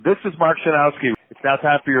This is Mark Shanowski. It's now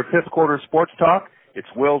time for your fifth quarter sports talk. It's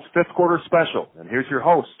Will's fifth quarter special. And here's your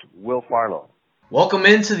host, Will Farlow. Welcome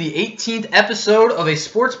into the 18th episode of a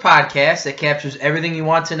sports podcast that captures everything you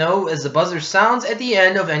want to know as the buzzer sounds at the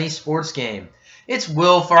end of any sports game. It's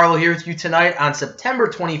Will Farlow here with you tonight on September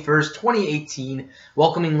 21st, 2018,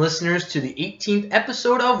 welcoming listeners to the 18th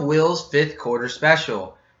episode of Will's fifth quarter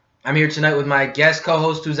special. I'm here tonight with my guest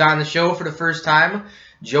co-host who's on the show for the first time,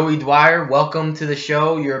 Joey Dwyer. Welcome to the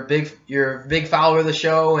show. You're a big follower of the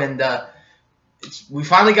show, and we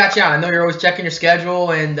finally got you on. I know you're always checking your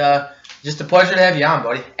schedule, and just a pleasure to have you on,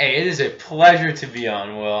 buddy. Hey, it is a pleasure to be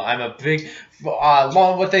on, Will. I'm a big,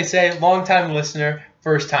 long-time listener,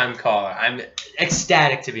 first-time caller. I'm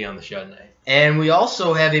ecstatic to be on the show tonight. And we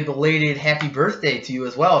also have a belated happy birthday to you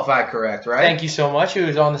as well, if I'm correct, right? Thank you so much. It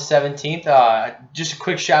was on the 17th. Just a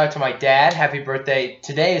quick shout-out to my dad. Happy birthday.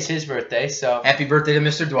 Today is his birthday, so... Happy birthday to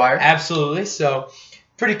Mr. Dwyer. Absolutely. So,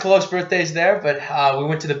 pretty close birthdays there, but we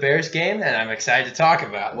went to the Bears game, and I'm excited to talk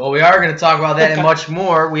about it. Well, we are going to talk about that and much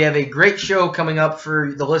more. We have a great show coming up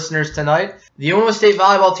for the listeners tonight. The Illinois State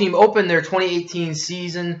volleyball team opened their 2018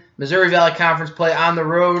 season Missouri Valley Conference play on the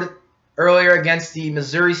road earlier against the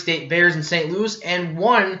Missouri State Bears in St. Louis and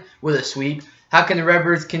won with a sweep. How can the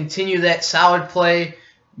Redbirds continue that solid play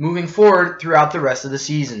moving forward throughout the rest of the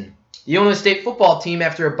season? The Illinois State football team,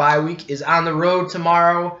 after a bye week, is on the road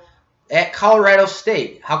tomorrow at Colorado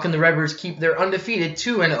State. How can the Redbirds keep their undefeated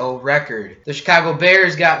 2-0 record? The Chicago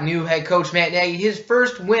Bears got new head coach Matt Nagy his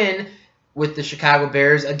first win with the Chicago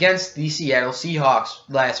Bears against the Seattle Seahawks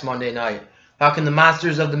last Monday night. How can the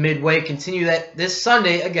Monsters of the Midway continue that this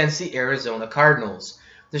Sunday against the Arizona Cardinals?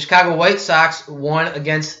 The Chicago White Sox won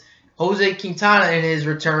against Jose Quintana in his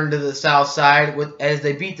return to the South Side as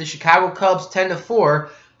they beat the Chicago Cubs 10-4.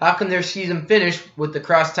 How can their season finish with the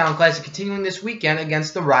Crosstown Classic continuing this weekend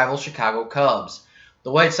against the rival Chicago Cubs?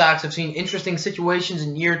 The White Sox have seen interesting situations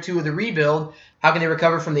in year 2 of the rebuild. How can they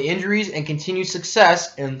recover from the injuries and continue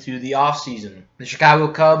success into the offseason? The Chicago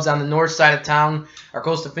Cubs on the north side of town are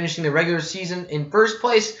close to finishing the regular season in first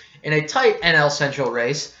place in a tight NL Central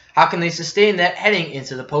race. How can they sustain that heading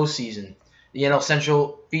into the postseason? The NL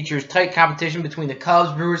Central features tight competition between the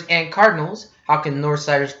Cubs, Brewers, and Cardinals. How can the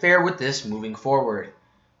Northsiders fare with this moving forward?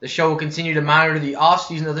 The show will continue to monitor the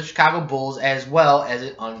offseason of the Chicago Bulls as well as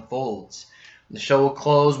it unfolds. The show will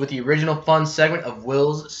close with the original fun segment of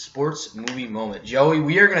Will's Sports Movie Moment. Joey,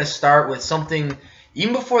 we are going to start with something,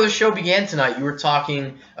 even before the show began tonight, you were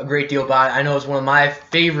talking a great deal about it. I know it's one of my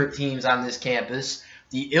favorite teams on this campus,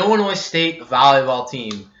 the Illinois State volleyball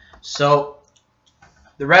team. So,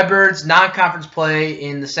 the Redbirds non-conference play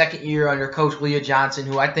in the second year under Coach Leah Johnson,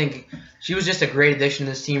 who I think she was just a great addition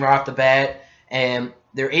to this team right off the bat. And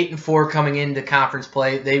they're 8-4 coming into conference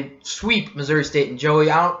play. They sweep Missouri State. And Joey,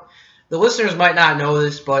 the listeners might not know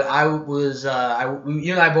this, but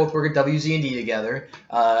you and I both work at WZND together.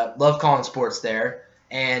 Love calling sports there.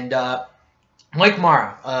 And Mike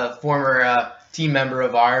Mara, a former team member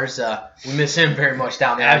of ours, we miss him very much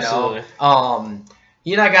down there. Absolutely.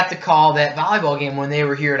 He and I got to call that volleyball game when they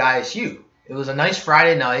were here at ISU. It was a nice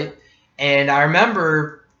Friday night, and I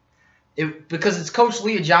remember because it's Coach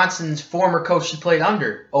Leah Johnson's former coach she played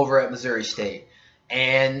under over at Missouri State.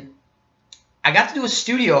 And I got to do a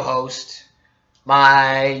studio host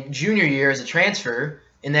my junior year as a transfer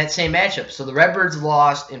in that same matchup. So the Redbirds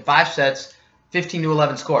lost in 5 sets,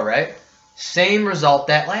 15-11 score, right? Same result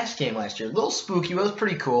that last game last year. A little spooky, but it was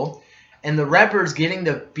pretty cool. And the Redbirds getting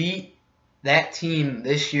to beat that team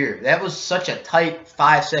this year. That was such a tight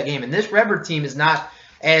 5-set game. And this Redbird team is not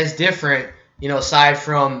as different, aside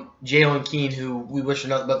from Jalen Keene, who we wish her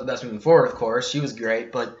nothing but the best moving forward, of course. She was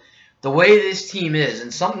great, but the way this team is,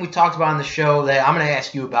 and something we talked about on the show that I'm going to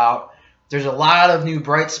ask you about, there's a lot of new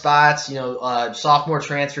bright spots. Sophomore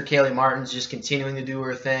transfer Kaylee Martin's just continuing to do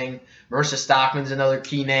her thing. Marissa Stockman's another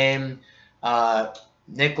key name. Carly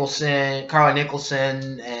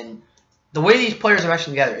Nicholson, and the way these players are meshing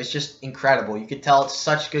together is just incredible. You could tell it's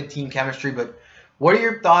such good team chemistry, but what are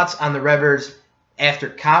your thoughts on the Redbirds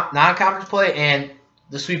after non-conference play and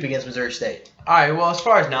the sweep against Missouri State? All right, well, as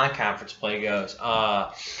far as non-conference play goes,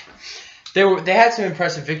 they had some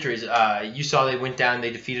impressive victories. You saw they went down,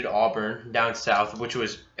 they defeated Auburn down south, which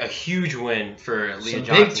was a huge win for Leah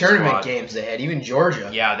Johnson's big tournament squad. Games they had, even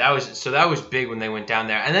Georgia. Yeah, that was big when they went down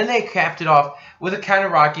there. And then they capped it off with a kind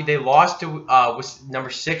of rocky. They lost to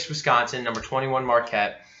number 6 Wisconsin, number 21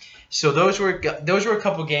 Marquette. So those were a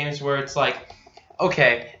couple games where it's like,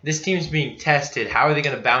 okay, this team's being tested. How are they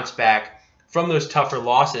going to bounce back from those tougher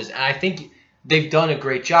losses? And I think they've done a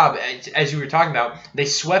great job. As you were talking about, they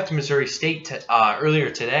swept Missouri State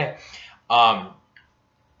earlier today.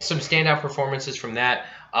 Some standout performances from that.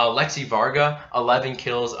 Lexi Varga, 11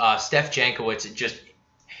 kills. Steph Jankowicz just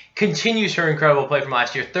continues her incredible play from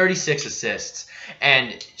last year, 36 assists.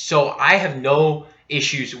 And so I have no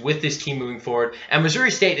issues with this team moving forward. And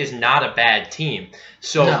Missouri State is not a bad team.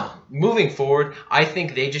 So moving forward, I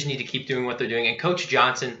think they just need to keep doing what they're doing. And Coach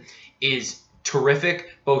Johnson is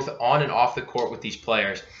terrific both on and off the court with these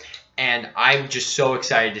players. And I'm just so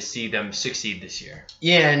excited to see them succeed this year.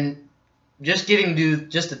 Yeah, and just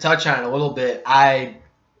to touch on it a little bit, I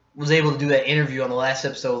was able to do that interview on the last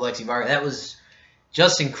episode with Lexi Varga. That was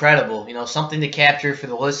just incredible. You know, something to capture for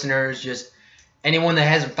the listeners. Just anyone that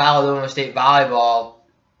hasn't followed Illinois State volleyball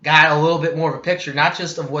got a little bit more of a picture, not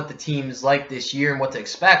just of what the team is like this year and what to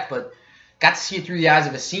expect, but got to see it through the eyes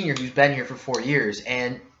of a senior who's been here for 4 years.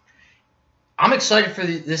 And I'm excited for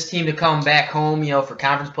this team to come back home, you know, for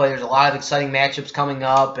conference play. There's a lot of exciting matchups coming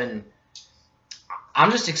up, and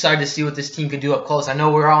I'm just excited to see what this team could do up close. I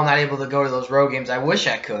know we're all not able to go to those road games. I wish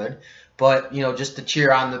I could, but, you know, just to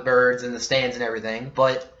cheer on the Birds and the stands and everything.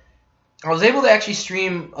 But I was able to actually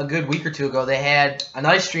stream a good week or two ago. They had a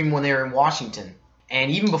nice stream when they were in Washington.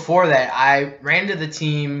 And even before that, I ran to the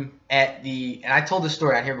team and I told this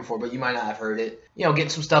story on here before, but you might not have heard it. You know, getting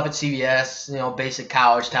some stuff at CVS, you know, basic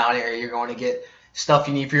college town area. You're going to get stuff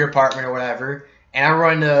you need for your apartment or whatever. And I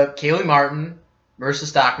run to Kaylee Martin, Marissa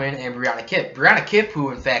Stockman, and Brianna Kipp. Brianna Kipp,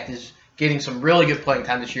 who, in fact, is getting some really good playing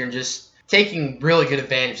time this year and just taking really good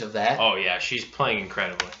advantage of that. Oh, yeah, she's playing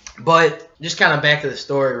incredibly. But just kind of back to the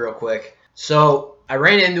story real quick. So I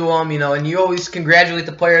ran into them, you know, and you always congratulate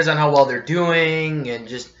the players on how well they're doing and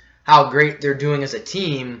just how great they're doing as a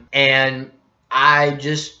team. And I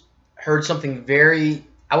just heard something very,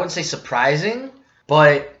 I wouldn't say surprising,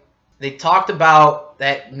 but they talked about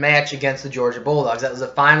that match against the Georgia Bulldogs. That was the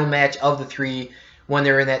final match of the 3 when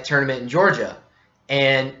they were in that tournament in Georgia.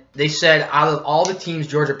 And they said out of all the teams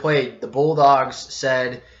Georgia played, the Bulldogs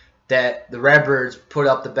said that the Redbirds put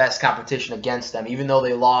up the best competition against them, even though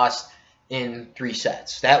they lost in 3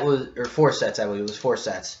 sets. That was, or 4 sets, I believe. It was 4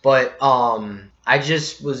 sets. But I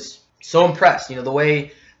just was so impressed, you know, the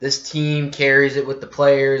way this team carries it with the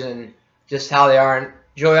players and just how they are. And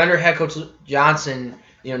Joey, under head coach Johnson,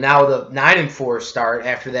 you know, now with a 9-4 start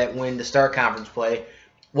after that win to start conference play,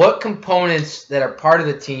 what components that are part of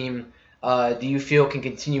the team do you feel can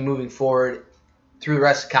continue moving forward through the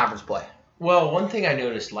rest of conference play? Well, one thing I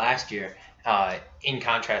noticed last year, in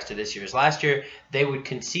contrast to this year, is last year they would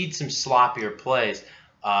concede some sloppier plays.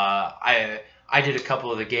 I did a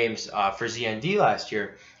couple of the games for ZND last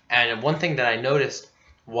year, and one thing that I noticed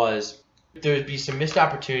was there would be some missed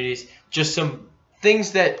opportunities, just some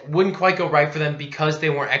things that wouldn't quite go right for them because they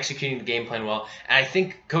weren't executing the game plan well. And I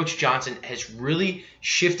think Coach Johnson has really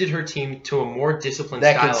shifted her team to a more disciplined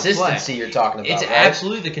style of play. That consistency you're talking about, It's right?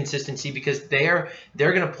 absolutely the consistency because they're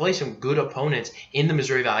going to play some good opponents in the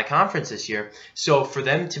Missouri Valley Conference this year. So for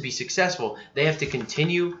them to be successful, they have to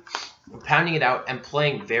continue pounding it out and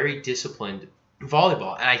playing very disciplined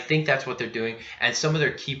volleyball, and I think that's what they're doing, and some of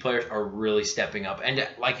their key players are really stepping up. And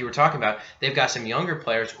like you were talking about, they've got some younger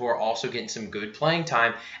players who are also getting some good playing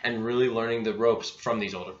time and really learning the ropes from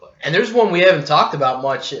these older players. And there's one we haven't talked about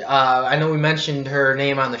much. I know we mentioned her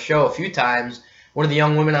name on the show a few times. One of the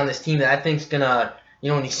young women on this team that I think is going to, you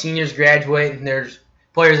know, when these seniors graduate and there's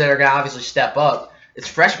players that are going to obviously step up, it's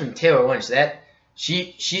freshman Taylor Lynch.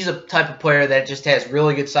 She's a type of player that just has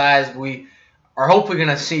really good size. We are hopefully going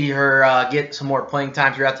to see her get some more playing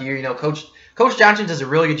time throughout the year. You know, Coach Johnson does a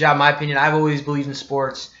really good job, in my opinion. I've always believed in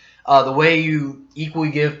sports. The way you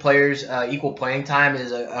equally give players equal playing time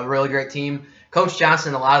is a really great team. Coach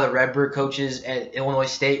Johnson and a lot of the Redbird coaches at Illinois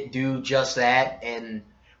State do just that, and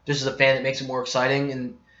this is a fan that makes it more exciting.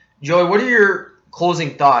 And Joey, what are your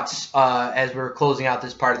closing thoughts as we're closing out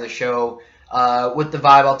this part of the show with the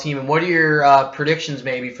volleyball team, and what are your predictions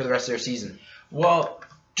maybe for the rest of their season? Well,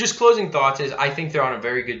 just closing thoughts is I think they're on a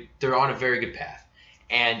very good path.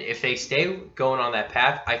 And if they stay going on that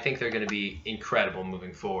path, I think they're going to be incredible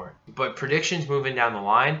moving forward. But predictions moving down the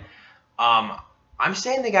line, I'm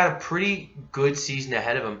saying they got a pretty good season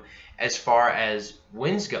ahead of them as far as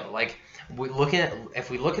wins go. Like if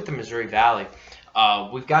we look at the Missouri Valley,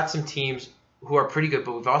 we've got some teams who are pretty good,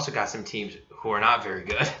 but we've also got some teams who are not very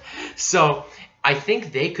good. So I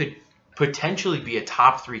think they could potentially be a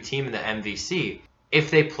top 3 team in the MVC if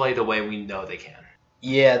they play the way we know they can.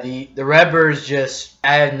 Yeah, the Redbirds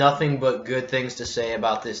I have nothing but good things to say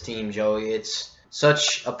about this team, Joey. It's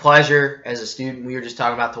such a pleasure as a student, we were just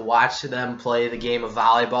talking about, to watch them play the game of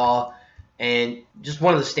volleyball. And just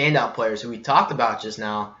one of the standout players who we talked about just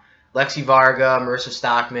now, Lexi Varga, Marissa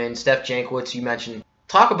Stockman, Steph Jankowicz, you mentioned.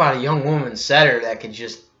 Talk about a young woman setter that can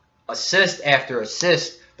just assist after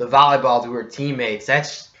assist. the volleyball to her teammates,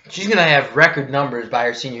 she's going to have record numbers by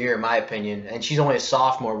her senior year, in my opinion, and she's only a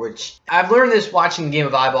sophomore, which I've learned this watching the game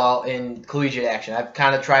of volleyball in collegiate action. I've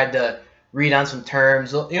kind of tried to read on some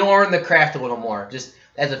terms, learn the craft a little more, just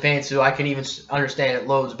as a fan, so I can even understand it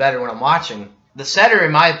loads better when I'm watching. The setter,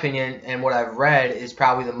 in my opinion, and what I've read, is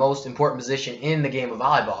probably the most important position in the game of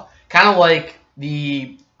volleyball. Kind of like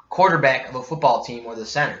the quarterback of a football team or the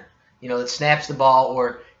center, that snaps the ball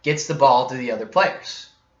or gets the ball to the other players.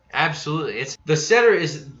 Absolutely. The setter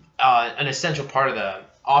is an essential part of the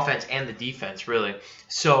offense and the defense, really.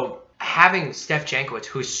 So having Steph Jankowicz,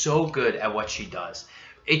 who is so good at what she does,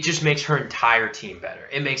 it just makes her entire team better.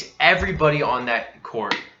 It makes everybody on that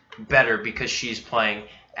court better because she's playing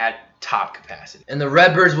at top capacity. And the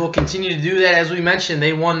Redbirds will continue to do that. As we mentioned,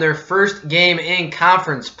 they won their first game in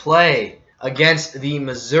conference play against the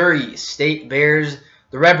Missouri State Bears.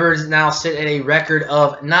 The Redbirds now sit at a record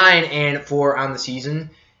of 9-4 on the season,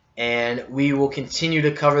 and we will continue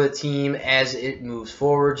to cover the team as it moves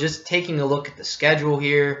forward. Just taking a look at the schedule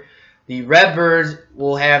here, the Redbirds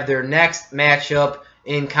will have their next matchup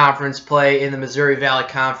in conference play in the Missouri Valley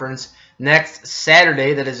Conference next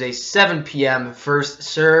Saturday. That is a 7 p.m. first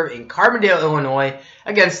serve in Carbondale, Illinois,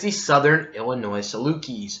 against the Southern Illinois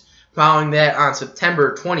Salukis. Following that, on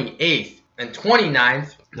September 28th and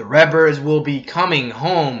 29th, the Redbirds will be coming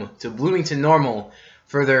home to Bloomington Normal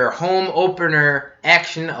for their home opener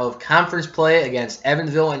action of conference play against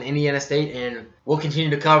Evansville and Indiana State, and we'll continue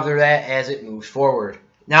to cover that as it moves forward.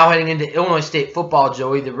 Now heading into Illinois State football,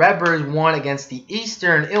 Joey, the Redbirds won against the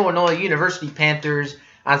Eastern Illinois University Panthers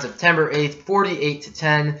on September 8th,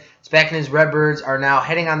 48-10. Spackman's Redbirds are now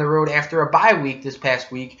heading on the road after a bye week this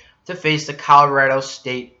past week to face the Colorado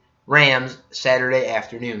State Rams Saturday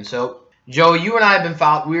afternoon. So, Joe, you and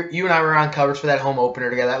I were on coverage for that home opener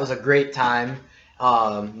together. That was a great time.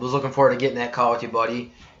 Was looking forward to getting that call with you,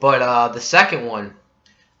 buddy. But the second one,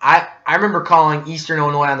 I remember calling Eastern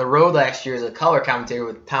Illinois on the road last year as a color commentator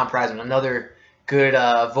with Tom Preisman, another good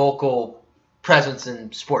vocal presence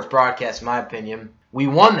in sports broadcast, in my opinion. We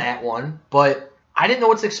won that one, but I didn't know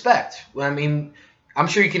what to expect. I mean, I'm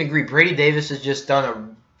sure you can agree. Brady Davis has just done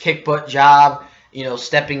a kick-butt job,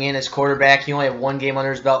 stepping in as quarterback. He only had one game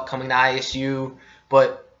under his belt coming to ISU,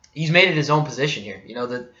 but he's made it his own position here.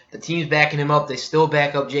 The team's backing him up. They still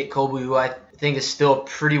back up Jake Colby, who I think is still a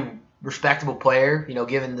pretty respectable player,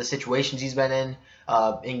 given the situations he's been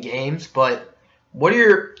in games. But what are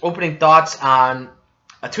your opening thoughts on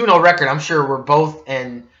a 2-0 record? I'm sure we're both,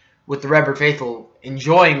 and with the Redbird faithful,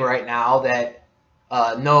 enjoying right now that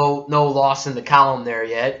no loss in the column there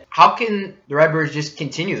yet. How can the Redbirds just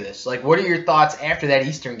continue this? What are your thoughts after that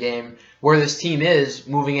Eastern game, where this team is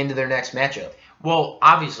moving into their next matchup? Well,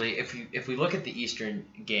 obviously, if we look at the Eastern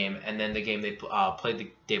game and then the game they played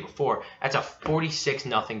the day before, that's a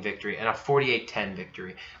 46-0 victory and a 48-10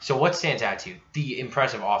 victory. So what stands out to you? The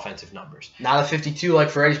impressive offensive numbers. Not a 52 like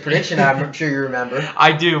Freddie's prediction, I'm sure you remember.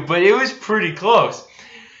 I do, but it was pretty close.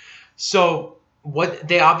 So what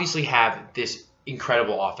they obviously have this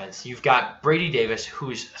incredible offense. You've got Brady Davis,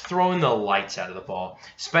 who's throwing the lights out of the ball.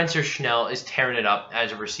 Spencer Schnell is tearing it up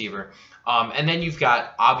as a receiver. And then you've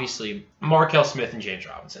got, obviously, Markel Smith and James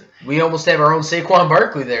Robinson. We almost have our own Saquon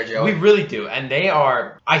Barkley there, Joe. We really do. And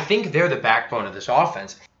I think they're the backbone of this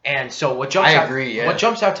offense. And so what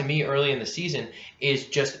jumps out to me early in the season is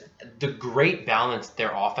just the great balance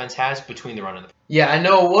their offense has between the run and the pass. Yeah, I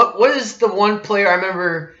know. What is the one player I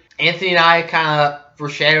remember Anthony and I kind of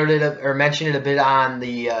foreshadowed it or mentioned it a bit on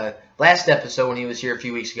the last episode when he was here a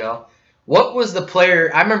few weeks ago. What was the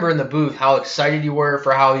player? I remember in the booth how excited you were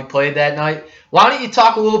for how he played that night. Why don't you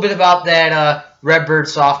talk a little bit about that Redbird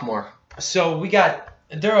sophomore? So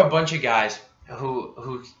there are a bunch of guys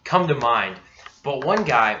who come to mind, but one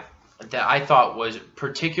guy that I thought was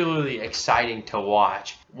particularly exciting to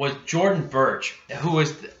watch was Jordan Birch, who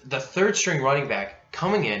was the third string running back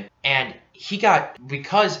coming in, and he got,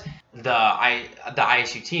 because the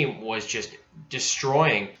ISU team was just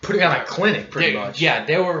destroying, putting on a clinic pretty much. Yeah,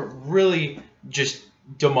 they were really just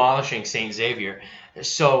demolishing St. Xavier.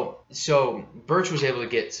 So Birch was able to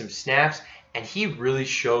get some snaps, and he really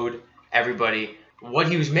showed everybody what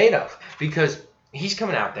he was made of, because he's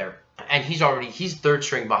coming out there and he's third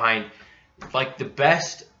string behind the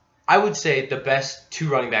best two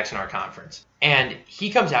running backs in our conference. And he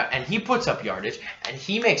comes out and he puts up yardage and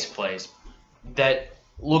he makes plays that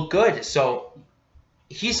look good. So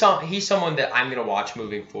he's someone that I'm going to watch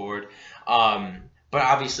moving forward. But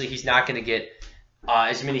obviously he's not going to get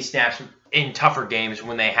as many snaps in tougher games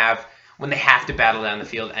when they have to battle down the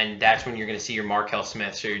field, and that's when you're going to see your Markel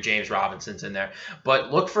Smiths or your James Robinsons in there.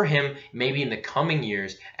 But look for him maybe in the coming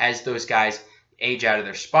years as those guys age out of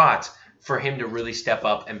their spots for him to really step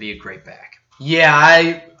up and be a great back.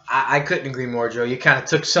 Yeah, I couldn't agree more, Joe. You kind of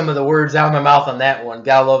took some of the words out of my mouth on that one.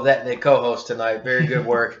 Gotta love that the co-host tonight. Very good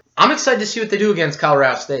work. I'm excited to see what they do against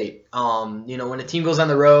Colorado State. When a team goes on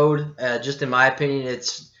the road, just in my opinion,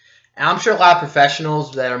 and I'm sure a lot of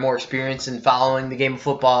professionals that are more experienced in following the game of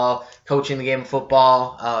football, coaching the game of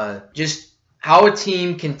football, just how a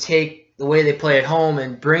team can take the way they play at home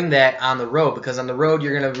and bring that on the road, because on the road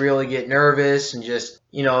you're going to really get nervous and just,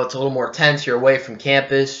 it's a little more tense. You're away from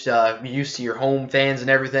campus, you're used to your home fans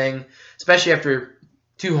and everything, especially after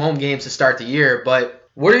 2 home games to start the year. But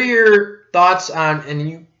what are your thoughts on,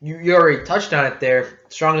 and you already touched on it there,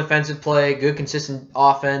 strong defensive play, good consistent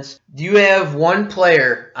offense. Do you have one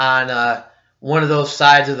player on one of those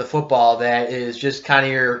sides of the football that is just kind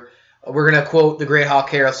of we're going to quote the great Hawk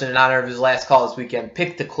Harrelson in honor of his last call this weekend,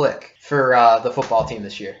 pick the click for the football team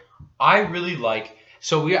this year? I really like –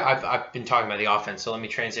 so I've been talking about the offense, so let me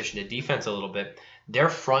transition to defense a little bit. Their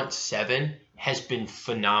front 7 has been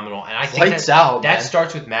phenomenal, and I think that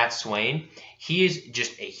starts with Matt Swain. He is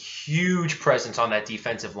just a huge presence on that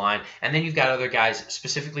defensive line. And then you've got other guys,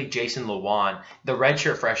 specifically Jason Lewan, the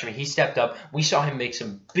redshirt freshman. He stepped up. We saw him make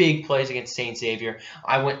some big plays against St. Xavier.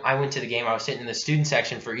 I went to the game. I was sitting in the student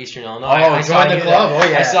section for Eastern Illinois. I saw you there. Oh,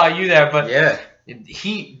 yeah. I saw you there. But yeah.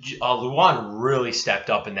 Lewan really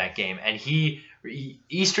stepped up in that game, and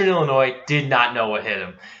Eastern Illinois did not know what hit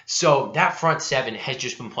him. So that front 7 has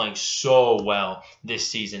just been playing so well this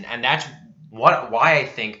season, and that's why I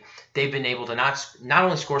think they've been able to not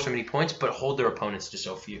only score so many points, but hold their opponents to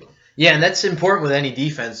so few. Yeah, and that's important with any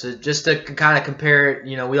defense. Just to kind of compare,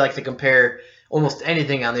 we like to compare almost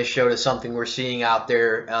anything on this show to something we're seeing out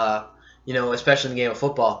there, especially in the game of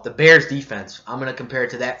football. The Bears defense, I'm going to compare it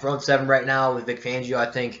to that front 7 right now with Vic Fangio.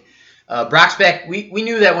 I think Brock Speck, we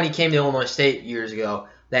knew that when he came to Illinois State years ago,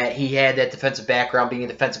 that he had that defensive background, being a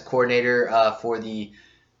defensive coordinator for the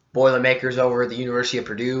Boilermakers over at the University of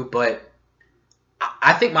Purdue. But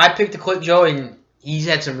I think my pick to click, Joe, and he's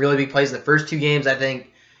had some really big plays in the first 2 games. I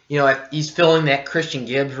think, he's filling that Christian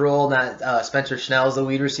Gibbs role, not Spencer Snell's the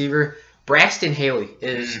lead receiver. Braxton Haley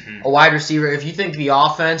is a wide receiver. If you think the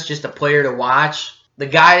offense, just a player to watch, the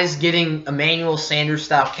guy's getting Emmanuel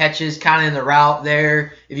Sanders-style catches kind of in the route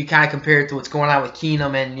there. If you kind of compare it to what's going on with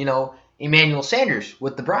Keenum and, Emmanuel Sanders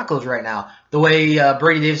with the Broncos right now. The way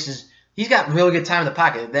Brady Davis he's got really good time in the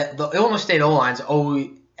pocket. The Illinois State O-line's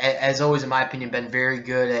has always, in my opinion, been very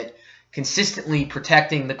good at consistently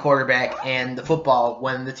protecting the quarterback and the football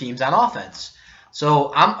when the team's on offense.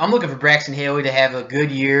 So I'm looking for Braxton Haley to have a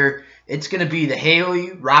good year. It's going to be the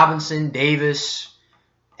Haley, Robinson, Davis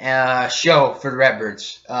show for the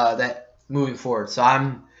Redbirds that moving forward. So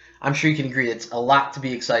I'm sure you can agree it's a lot to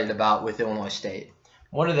be excited about with Illinois State.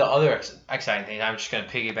 One of the other exciting things, I'm just going to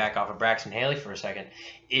piggyback off of Braxton Haley for a second,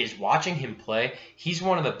 is watching him play. He's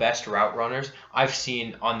one of the best route runners I've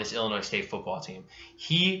seen on this Illinois State football team.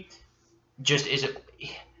 He just is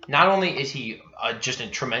not only is he just a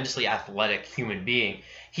tremendously athletic human being,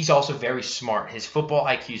 he's also very smart. His football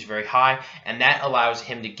IQ is very high, and that allows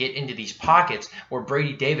him to get into these pockets where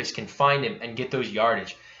Brady Davis can find him and get that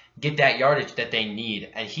yardage that they need.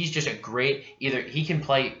 And he's just a great, he can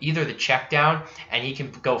play either the check down and he can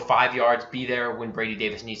go 5 yards, be there when Brady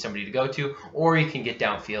Davis needs somebody to go to, or he can get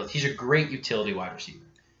downfield. He's a great utility wide receiver.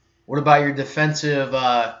 What about your defensive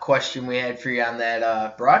question we had for you on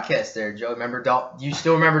that broadcast there, Joe? Do you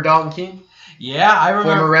still remember Dalton Keene? Yeah, I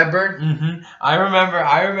remember. Former Redbird? Mm-hmm. I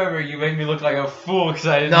remember you made me look like a fool because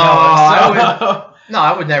I didn't know.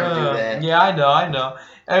 I would never do that. Yeah, I know.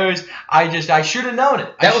 I should have known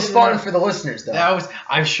it. That was fun for the listeners, though.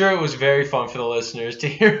 I'm sure it was very fun for the listeners to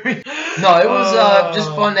hear me. No, it was just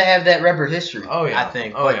fun to have that Redbird history. Oh yeah, I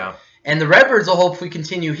think. Yeah. And the Redbirds will hopefully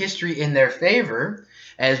continue history in their favor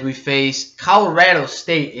as we face Colorado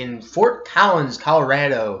State in Fort Collins,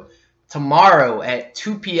 Colorado, tomorrow at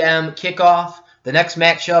 2 p.m. kickoff. The next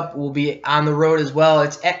matchup will be on the road as well.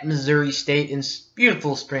 It's at Missouri State in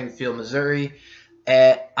beautiful Springfield, Missouri,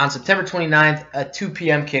 on September 29th at 2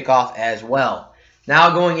 p.m. kickoff as well.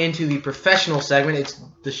 Now going into the professional segment, it's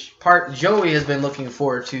the part Joey has been looking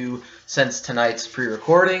forward to since tonight's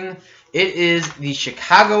pre-recording. It is the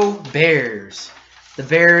Chicago Bears. The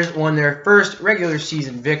Bears won their first regular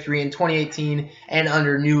season victory in 2018 and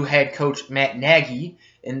under new head coach Matt Nagy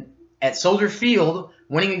at Soldier Field,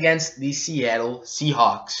 winning against the Seattle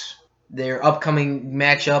Seahawks. Their upcoming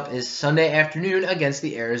matchup is Sunday afternoon against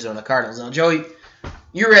the Arizona Cardinals. Now, Joey,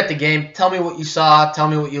 you were at the game. Tell me what you saw. Tell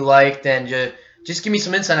me what you liked. And just give me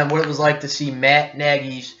some insight on what it was like to see Matt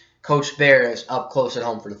Nagy's coach Bears up close at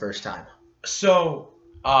home for the first time. So,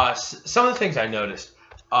 some of the things I noticed.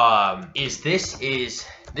 is this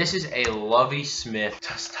is a Lovie Smith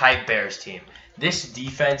type Bears team. This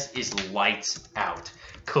defense is lights out.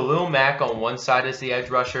 Khalil Mack on one side as the edge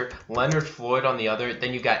rusher, Leonard Floyd on the other.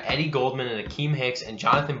 Then you've got Eddie Goldman and Akeem Hicks and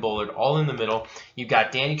Jonathan Bullard all in the middle. You've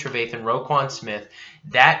got Danny Trevathan, Roquan Smith.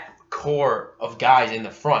 That core of guys in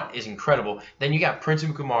the front is incredible. Then you got Prince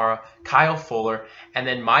Amukamara, Kyle Fuller, and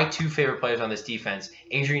then my two favorite players on this defense,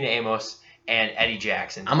 Adrian Amos and Eddie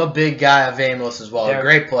Jackson. I'm a big guy of Amos as well. A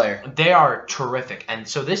great player. They are terrific. And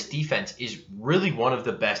so this defense is really one of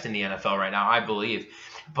the best in the NFL right now, I believe.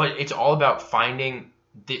 But it's all about finding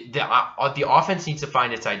the offense needs to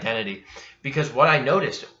find its identity, because what I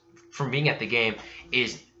noticed from being at the game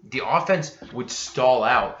is the offense would stall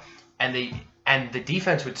out and the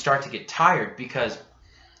defense would start to get tired, because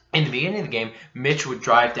in the beginning of the game, Mitch would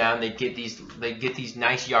drive down, they'd get these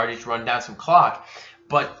nice yardage, run down some clock,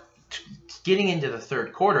 but getting into the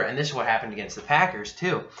third quarter, and this is what happened against the Packers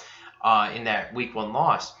too, in that Week 1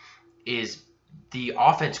 loss, is the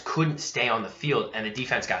offense couldn't stay on the field and the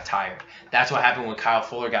defense got tired. That's what happened when Kyle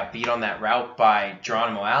Fuller got beat on that route by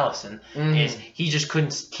Geronimo Allison. Is he just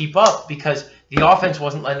couldn't keep up because the offense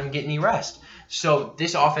wasn't letting him get any rest. So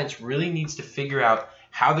this offense really needs to figure out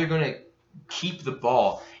how they're going to keep the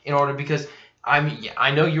ball in order, because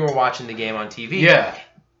I know you were watching the game on TV. Yeah.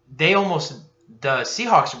 The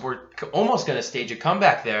Seahawks were almost going to stage a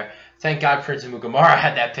comeback there. Thank God Prince Amukamara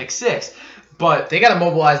had that pick six. But they got to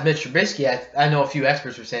mobilize Mitch Trubisky. I know a few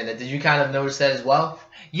experts were saying that. Did you kind of notice that as well?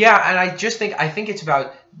 Yeah, and I think it's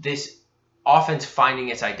about this offense finding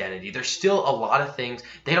its identity. There's still a lot of things.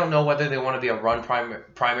 They don't know whether they want to be a run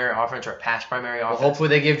primary offense or a pass primary offense. Well, hopefully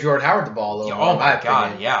they give Jordan Howard the ball, though. Oh my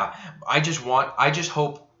God, yeah. I just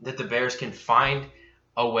hope that the Bears can find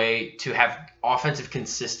a way to have offensive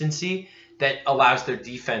consistency that allows their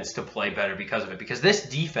defense to play better because of it. Because this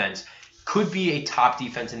defense could be a top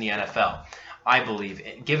defense in the NFL, I believe.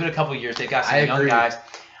 Give it a couple of years. They've got some young guys.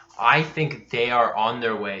 I think they are on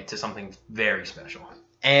their way to something very special.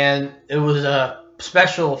 And it was a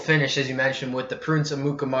special finish, as you mentioned, with the Prince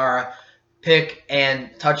Amukamara pick and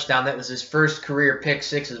touchdown. That was his first career pick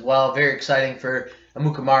six as well. Very exciting for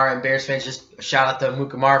Amukamara and Bears fans. Just a shout out to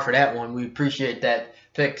Amukamara for that one. We appreciate that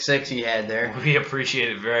pick six he had there. We appreciate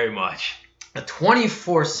it very much. A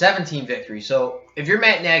 24-17 victory. So if you're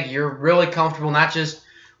Matt Nagy, you're really comfortable, not just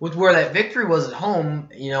with where that victory was at home,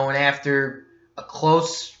 and after a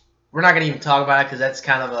close, we're not going to even talk about it because that's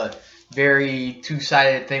kind of a very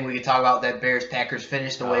two-sided thing. We could talk about that Bears-Packers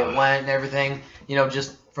finish, the way it went and everything,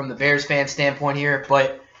 just from the Bears fan standpoint here.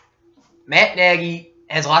 But Matt Nagy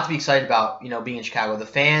has a lot to be excited about, being in Chicago. The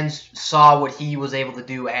fans saw what he was able to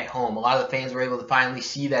do at home. A lot of the fans were able to finally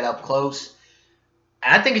see that up close.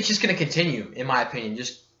 And I think it's just going to continue, in my opinion,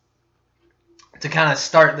 just to kind of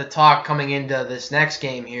start the talk coming into this next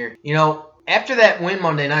game here. After that win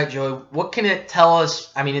Monday night, Joey, what can it tell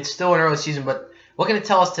us? I mean, it's still an early season, but what can it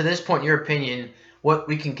tell us to this point, in your opinion, what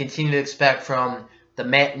we can continue to expect from the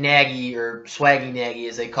Matt Nagy, or Swaggy Nagy,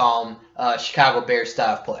 as they call him, Chicago Bears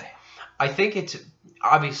style of play? I think it's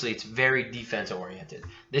very defense-oriented.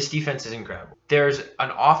 This defense is incredible. There's an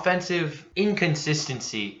offensive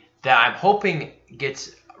inconsistency that I'm hoping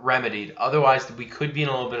gets remedied. Otherwise, we could be in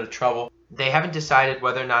a little bit of trouble. They haven't decided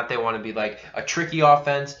whether or not they want to be like a tricky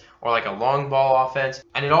offense or like a long ball offense.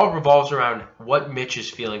 And it all revolves around what Mitch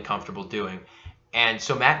is feeling comfortable doing. And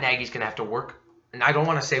so Matt Nagy's going to have to work, and I don't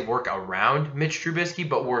want to say work around Mitch Trubisky,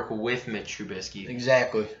 but work with Mitch Trubisky.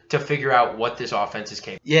 Exactly. To figure out what this offense is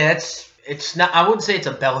capable of. Yeah, it's not. I wouldn't say it's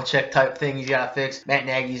a Belichick type thing he's got to fix. Matt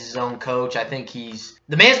Nagy's his own coach. I think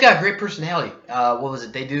the man's got a great personality. What was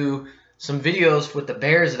it? They do some videos with the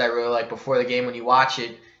Bears that I really like before the game when you watch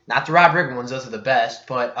it. Not the Rob Riggle ones, those are the best,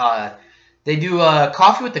 but they do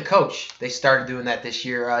Coffee with the Coach. They started doing that this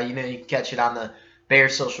year. You can catch it on the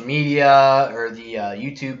Bears social media or the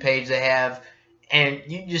YouTube page they have, and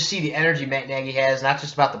you just see the energy Matt Nagy has, not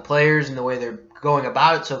just about the players and the way they're going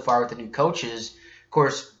about it so far with the new coaches. Of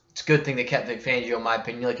course, it's a good thing they kept Vic Fangio, in my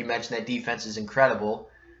opinion. Like you mentioned, that defense is incredible.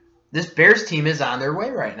 This Bears team is on their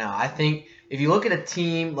way right now. I think if you look at a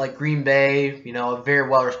team like Green Bay, a very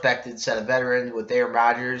well-respected set of veterans with Aaron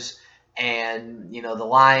Rodgers, and, the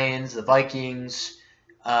Lions, the Vikings,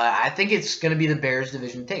 I think it's going to be the Bears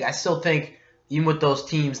division take. I still think, even with those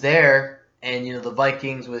teams there, and, the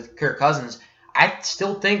Vikings with Kirk Cousins, I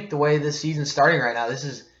still think the way this season's starting right now, this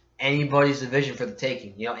is anybody's division for the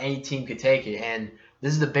taking. Any team could take it, and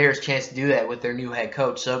this is the Bears' chance to do that with their new head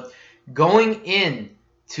coach. So going in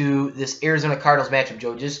to this Arizona Cardinals matchup,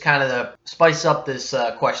 Joe, just kind of to spice up this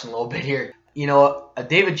question a little bit here. A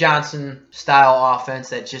David Johnson style offense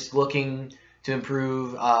that's just looking to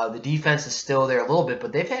improve. The defense is still there a little bit,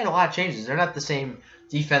 but they've had a lot of changes. They're not the same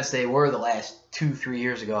defense they were the last 2-3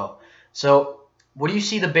 years ago. So what do you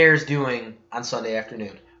see the Bears doing on Sunday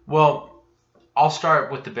afternoon? Well, I'll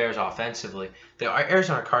start with the Bears offensively. The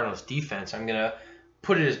Arizona Cardinals defense, I'm going to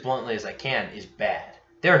put it as bluntly as I can, is bad.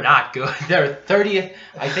 They're not good. They're 30th,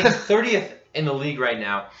 I think 30th in the league right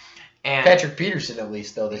now. And Patrick Peterson, at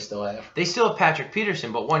least, though, they still have. They still have Patrick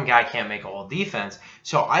Peterson, but one guy can't make all defense.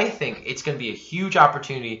 So I think it's going to be a huge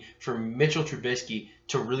opportunity for Mitchell Trubisky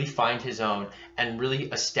to really find his own and really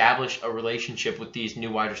establish a relationship with these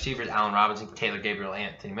new wide receivers, Allen Robinson, Taylor Gabriel,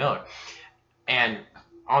 and Anthony Miller. And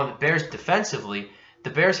on the Bears defensively, the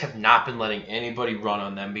Bears have not been letting anybody run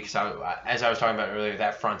on them because, as I was talking about earlier,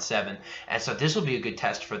 that front seven. And so this will be a good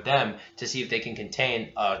test for them to see if they can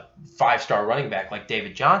contain a 5-star running back like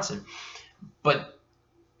David Johnson. But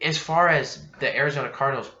as far as the Arizona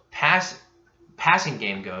Cardinals passing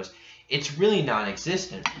game goes, it's really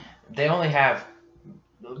non-existent. They only have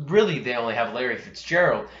Larry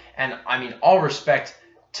Fitzgerald. And, I mean, all respect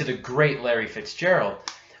to the great Larry Fitzgerald,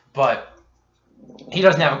 but he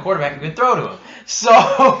doesn't have a quarterback who can throw to him. So,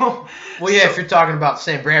 well, yeah, if you're talking about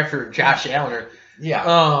Sam Bradford, Josh Allen, or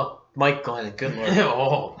Mike Glennon, good lord.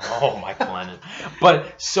 Mike Glennon.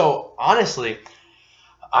 But so honestly,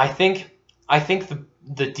 I think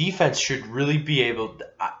the defense should really be able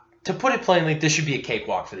to put it plainly. This should be a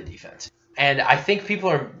cakewalk for the defense. And I think people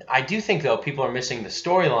are missing the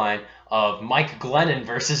storyline of Mike Glennon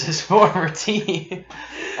versus his former team.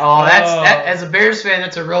 As a Bears fan,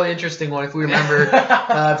 that's a really interesting one. If we remember,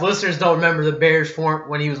 if listeners don't remember the Bears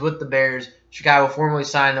when he was with the Bears, Chicago formally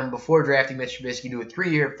signed him before drafting Mitch Trubisky to a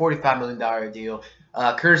 3-year, $45 million deal,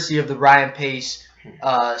 courtesy of the Ryan Pace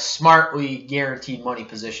smartly guaranteed money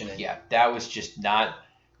positioning. Yeah, that was just not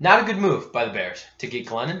a good move by the Bears to get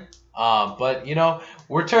Glennon. But,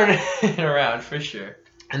 we're turning it around for sure.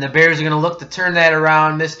 And the Bears are going to look to turn that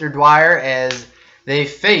around, Mr. Dwyer, as they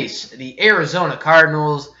face the Arizona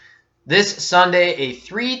Cardinals this Sunday, a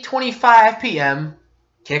 3:25 p.m.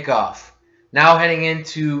 kickoff. Now heading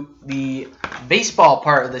into the baseball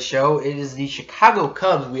part of the show, it is the Chicago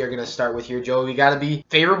Cubs we are going to start with here, Joe. We got to be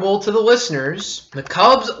favorable to the listeners. The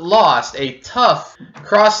Cubs lost a tough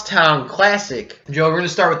crosstown classic. Joe, we're going to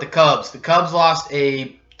start with the Cubs. The Cubs lost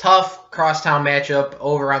a tough crosstown matchup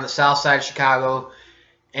over on the south side of Chicago.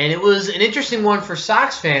 And it was an interesting one for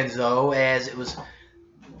Sox fans, though, as it was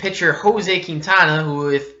pitcher Jose Quintana, who,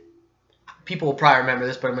 if people will probably remember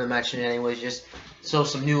this, but I'm going to mention it anyways, just so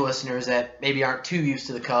some new listeners that maybe aren't too used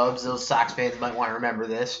to the Cubs, those Sox fans might want to remember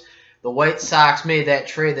this. The White Sox made that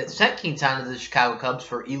trade that sent Quintana to the Chicago Cubs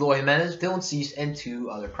for Eloy Jimenez, Dylan Cease, and 2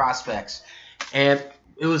 other prospects. And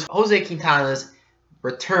it was Jose Quintana's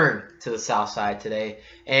return to the south side today.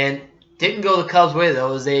 And didn't go the Cubs' way,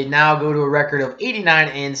 though, as they now go to a record of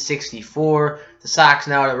 89-64. The Sox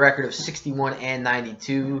now at a record of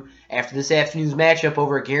 61-92. After this afternoon's matchup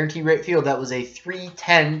over at Guaranteed Rate Field, that was a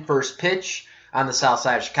 3:10 first pitch on the south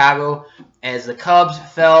side of Chicago, as the Cubs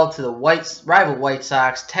fell to the rival White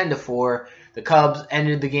Sox 10-4. The Cubs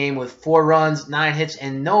ended the game with 4 runs, 9 hits,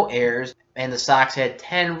 and no errors, and the Sox had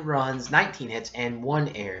 10 runs, 19 hits, and 1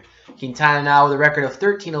 error. Quintana now with a record of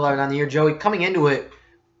 13-11 on the year. Joey, coming into it,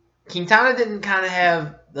 Quintana didn't kind of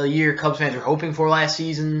have the year Cubs fans were hoping for last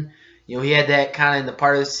season. He had that kind of in the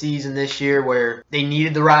part of the season this year where they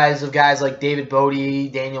needed the rise of guys like David Bote,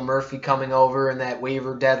 Daniel Murphy coming over in that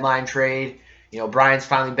waiver deadline trade. Brian's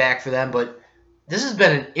finally back for them, but this has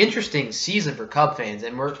been an interesting season for Cub fans,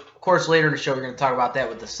 and of course, later in the show, we're going to talk about that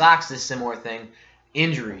with the Sox, this similar thing.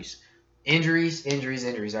 Injuries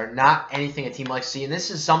are not anything a team likes to see, and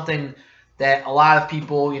this is something that a lot of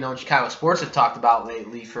people, in Chicago sports have talked about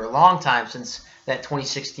lately for a long time, since that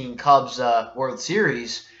 2016 Cubs World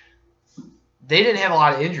Series. They didn't have a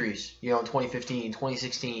lot of injuries, in 2015,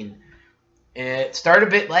 2016. It started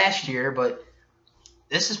a bit last year, but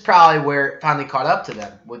this is probably where it finally caught up to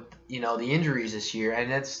them with, the injuries this year.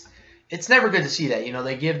 And it's never good to see that.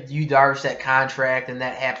 They give Yu Darvish that contract, and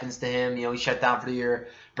that happens to him. He shut down for the year.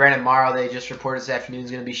 Brandon Morrow, they just reported this afternoon,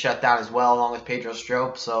 is going to be shut down as well, along with Pedro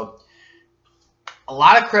Strop. So a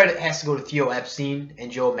lot of credit has to go to Theo Epstein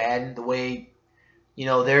and Joe Madden, the way,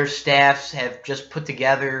 their staffs have just put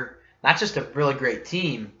together not just a really great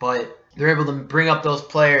team, but they're able to bring up those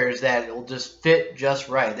players that will just fit just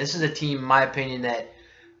right. This is a team, in my opinion, that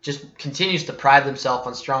just continues to pride themselves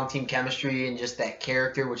on strong team chemistry and just that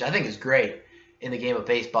character, which I think is great in the game of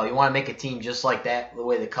baseball. You want to make a team just like that, the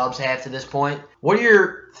way the Cubs have to this point. What are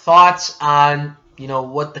your thoughts on,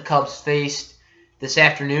 what the Cubs faced this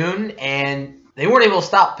afternoon? And they weren't able to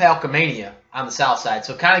stop Palcomania on the south side.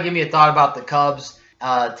 So kind of give me a thought about the Cubs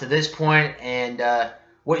to this point, and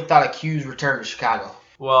what you thought of Q's return to Chicago.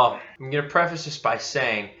 Well, I'm going to preface this by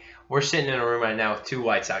saying we're sitting in a room right now with two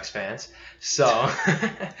White Sox fans. So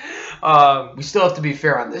we still have to be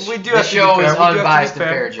fair on this. We do this have to show be fair. is unbiased and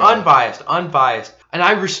fair, Joe. Unbiased. And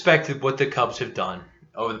I respected what the Cubs have done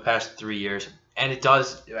over the past 3 years. And it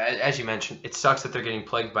does, as you mentioned, it sucks that they're getting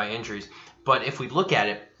plagued by injuries. But if we look at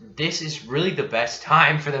it, this is really the best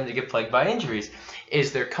time for them to get plagued by injuries.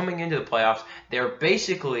 Is they're coming into the playoffs.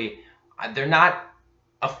 They're not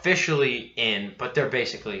officially in, but they're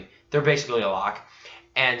basically a lock.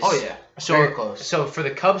 And very close. So for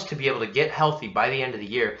the Cubs to be able to get healthy by the end of the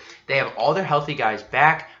year, they have all their healthy guys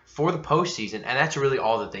back for the postseason, and that's really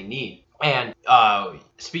all that they need. And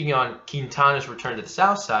speaking on Quintana's return to the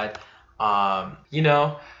South Side, not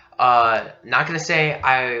going to say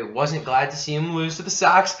I wasn't glad to see him lose to the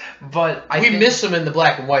Sox, but we miss him in the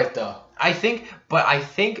black and white, though. I think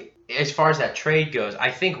as far as that trade goes,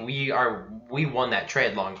 I think we won that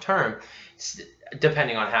trade long term,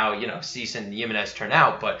 depending on how Cease and Jimenez turn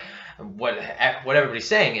out. But what everybody's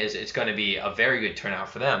saying is it's going to be a very good turnout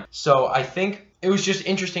for them. So I think it was just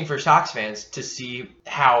interesting for Sox fans to see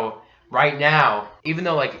how right now, even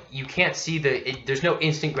though you can't see there's no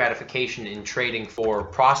instant gratification in trading for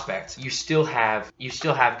prospects, you still have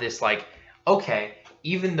this okay,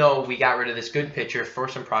 even though we got rid of this good pitcher for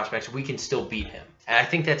some prospects, we can still beat him. And I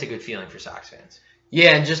think that's a good feeling for Sox fans.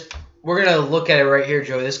 Yeah, and we're going to look at it right here,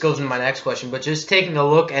 Joey. This goes into my next question, but just taking a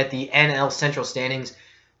look at the NL Central standings,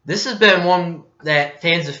 this has been one that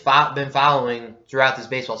fans have been following throughout this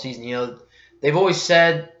baseball season. They've always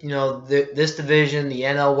said, this division, the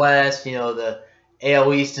NL West, the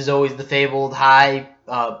AL East is always the fabled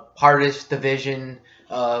hardest division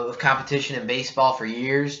of competition in baseball for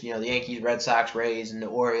years. The Yankees, Red Sox, Rays, and the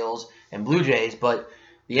Orioles and Blue Jays. But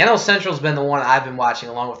the NL Central has been the one I've been watching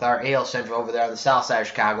along with our AL Central over there on the south side of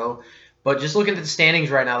Chicago. But just looking at the standings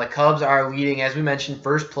right now, the Cubs are leading, as we mentioned,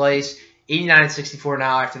 first place, 89-64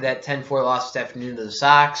 now after that 10-4 loss this afternoon to the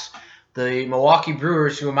Sox. The Milwaukee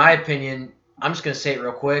Brewers, who in my opinion, I'm just going to say it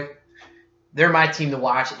real quick, they're my team to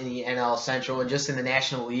watch in the NL Central and just in the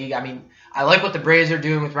National League. I mean, I like what the Braves are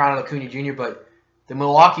doing with Ronald Acuna Jr., but the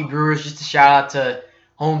Milwaukee Brewers, just a shout out to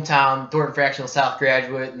hometown Thornton Fractional South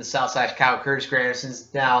graduate in the South Side Chicago, Curtis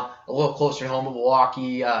Granderson's now a little closer home to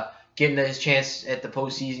Milwaukee, getting his chance at the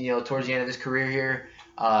postseason, towards the end of his career here.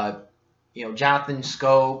 Jonathan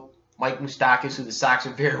Scope, Mike Moustakas, who the Sox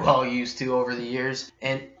are very well used to over the years,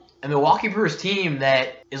 and a Milwaukee Brewers team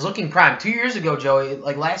that is looking prime. 2 years ago, Joey,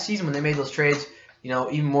 last season when they made those trades,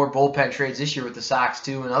 even more bullpen trades this year with the Sox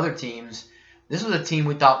too and other teams, this was a team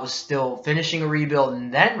we thought was still finishing a rebuild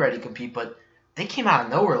and then ready to compete, but they came out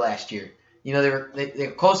of nowhere last year. They were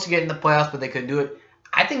close to getting the playoffs, but they couldn't do it.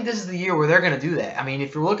 I think this is the year where they're going to do that. I mean,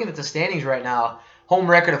 if you're looking at the standings right now, home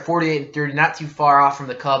record of 48-30, not too far off from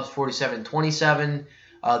the Cubs, 47-27.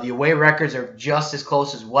 The away records are just as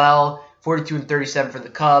close as well. 42-37 for the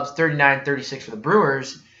Cubs, 39-36 for the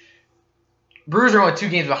Brewers. Brewers are only 2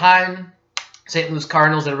 games behind. St. Louis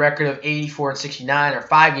Cardinals at a record of 84-69 are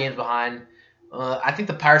 5 games behind. I think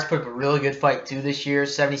the Pirates put up a really good fight too this year,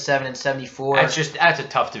 77-74. That's a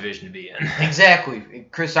tough division to be in. Exactly.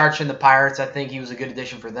 Chris Archer and the Pirates, I think he was a good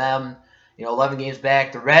addition for them. 11 games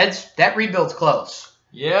back. The Reds, that rebuild's close.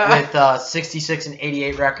 Yeah. With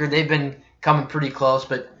 66-88 record, they've been coming pretty close,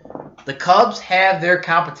 but the Cubs have their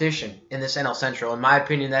competition in this NL Central. In my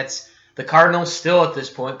opinion, that's the Cardinals still at this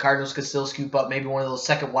point. Cardinals could still scoop up maybe one of those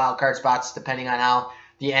second wild card spots depending on how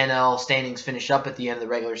the NL standings finish up at the end of the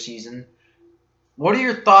regular season. What are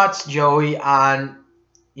your thoughts, Joey, on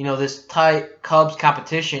this tight Cubs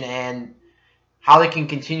competition and how they can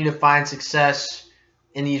continue to find success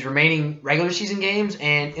in these remaining regular season games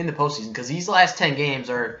and in the postseason? Because these last 10 games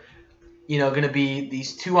are going to be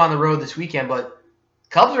these 2 on the road this weekend, but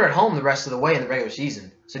Cubs are at home the rest of the way in the regular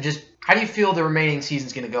season. So just how do you feel the remaining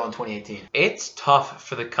season's going to go in 2018? It's tough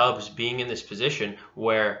for the Cubs being in this position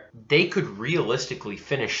where they could realistically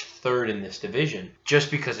finish 3rd in this division just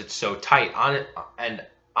because it's so tight.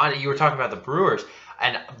 You were talking about the Brewers,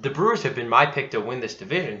 and the Brewers have been my pick to win this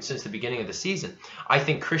division since the beginning of the season. I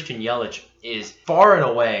think Christian Yelich is far and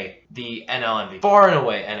away the NL MVP. Far and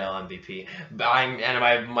away NL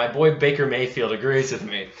MVP. My boy Baker Mayfield agrees with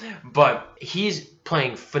me. But he's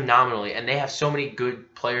playing phenomenally, and they have so many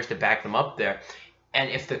good players to back them up there. And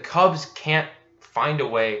if the Cubs can't find a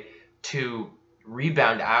way to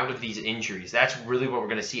rebound out of these injuries, that's really what we're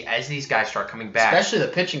going to see as these guys start coming back. Especially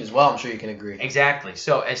the pitching as well, I'm sure you can agree. Exactly.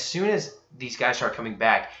 So as soon as these guys start coming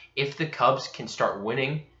back, if the Cubs can start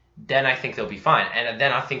winning, then I think they'll be fine. And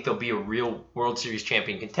then I think they'll be a real World Series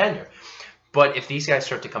champion contender. But if these guys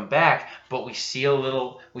start to come back, but we see a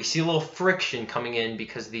little friction coming in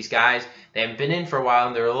because these guys, they haven't been in for a while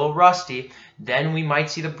and they're a little rusty, then we might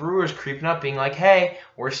see the Brewers creeping up, being like, hey,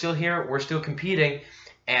 we're still here, we're still competing,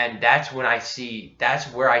 and that's where I see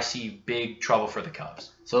big trouble for the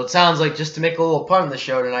Cubs. So it sounds like, just to make a little pun on the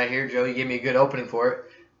show tonight here, Joe, you gave me a good opening for it.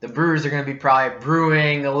 The Brewers are going to be probably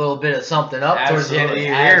brewing a little bit of something up towards the end of the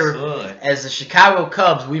year. Absolutely. As the Chicago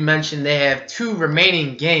Cubs, we mentioned they have 2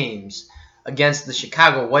 remaining games against the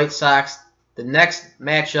Chicago White Sox. The next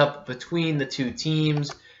matchup between the 2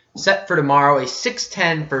 teams set for tomorrow, a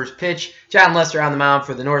 6:10 first pitch. John Lester on the mound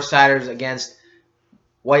for the Northsiders against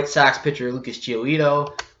White Sox pitcher Lucas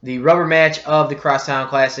Giolito. The rubber match of the Crosstown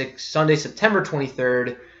Classic, Sunday, September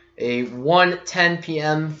 23rd, a 1:10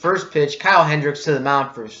 p.m. first pitch. Kyle Hendricks to the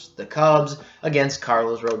mound for the Cubs against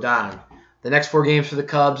Carlos Rodon. The next 4 games for the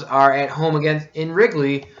Cubs are at home in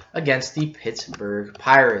Wrigley against the Pittsburgh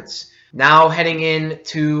Pirates. Now heading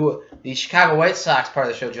into the Chicago White Sox part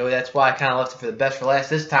of the show, Joey. That's why I kind of left it for the best for last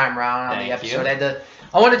this time around on the episode.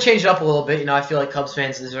 I want to change it up a little bit. I feel like Cubs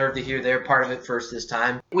fans deserve to hear their part of it first this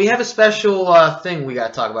time. We have a special thing we got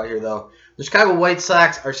to talk about here, though. The Chicago White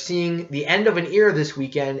Sox are seeing the end of an era this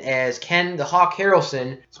weekend as Ken the Hawk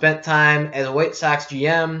Harrelson spent time as a White Sox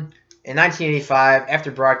GM in 1985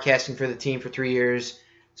 after broadcasting for the team for 3 years.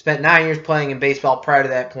 Spent 9 years playing in baseball prior to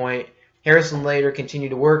that point. Harrison later continued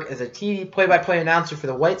to work as a TV play-by-play announcer for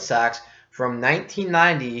the White Sox from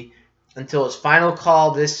 1990 until his final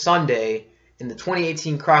call this Sunday in the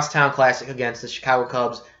 2018 Crosstown Classic against the Chicago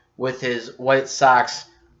Cubs with his White Sox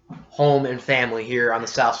home and family here on the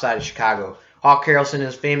south side of Chicago. Hawk Harrelson and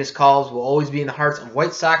his famous calls will always be in the hearts of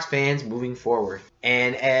White Sox fans moving forward.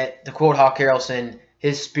 And to quote Hawk Harrelson,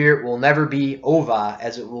 his spirit will never be over,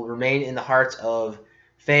 as it will remain in the hearts of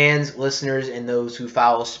fans, listeners, and those who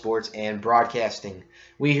follow sports and broadcasting.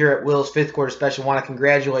 We here at Will's Fifth Quarter Special want to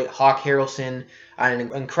congratulate Hawk Harrelson on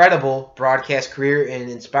an incredible broadcast career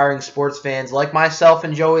and inspiring sports fans like myself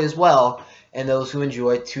and Joey as well, and those who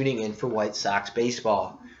enjoy tuning in for White Sox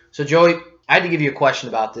baseball. So, Joey, I had to give you a question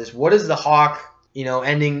about this. What does the Hawk,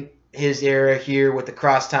 ending his era here with the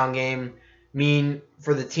Crosstown game mean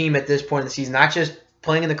for the team at this point in the season? Not just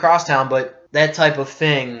playing in the Crosstown, but that type of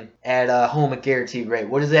thing at home at guaranteed rate.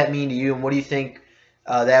 What does that mean to you, and what do you think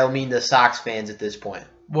that will mean to Sox fans at this point?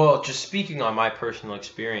 Well, just speaking on my personal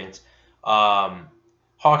experience, Hawk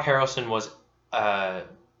Harrelson was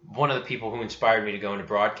one of the people who inspired me to go into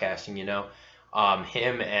broadcasting,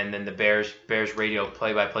 him and then the Bears radio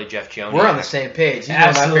play-by-play Jeff Jones. We're on the same page. He's one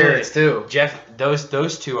of my favorites too. Jeff,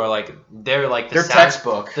 those two are they're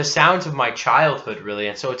textbook. The sounds of my childhood, really,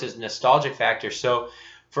 and so it's a nostalgic factor. So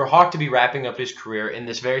for Hawk to be wrapping up his career in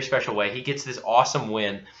this very special way, he gets this awesome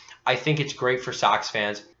win. I think it's great for Sox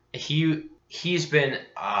fans. He's been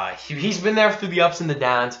there through the ups and the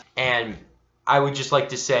downs, and I would just like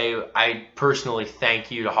to say I personally thank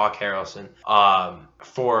you to Hawk Harrelson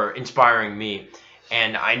for inspiring me,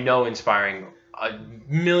 and I know inspiring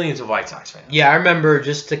millions of White Sox fans. Yeah, I remember,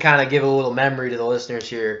 just to kind of give a little memory to the listeners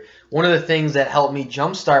here, one of the things that helped me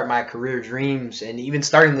jumpstart my career dreams and even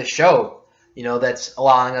starting this show, that's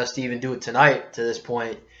allowing us to even do it tonight to this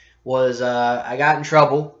point, was I got in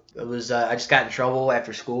trouble. I just got in trouble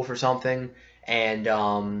after school for something, and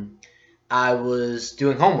I was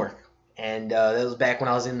doing homework. And that was back when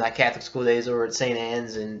I was in my Catholic school days over at St.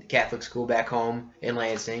 Anne's and Catholic school back home in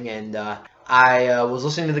Lansing. And I was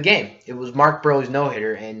listening to the game. It was Mark Burley's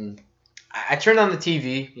no-hitter. And I turned on the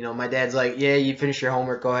TV. My dad's like, yeah, you finish your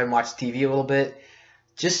homework, go ahead and watch the TV a little bit.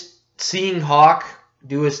 Just seeing Hawk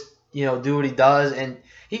do what he does. And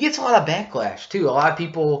he gets a lot of backlash, too. A lot of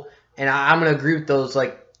people, and I'm going to agree with those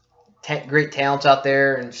great talents out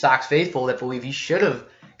there and Sox faithful that believe he should have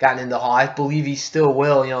gotten into Hall. I believe he still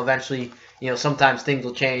will, eventually, sometimes things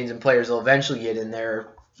will change and players will eventually get in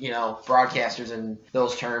there, broadcasters and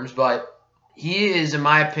those terms. But he is, in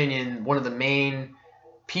my opinion, one of the main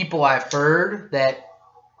people I've heard that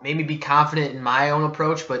made me be confident in my own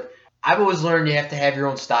approach. But I've always learned you have to have your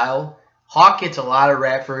own style. Hawk gets a lot of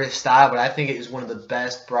rap for his style, but I think it is one of the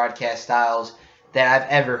best broadcast styles that I've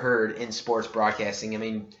ever heard in sports broadcasting. I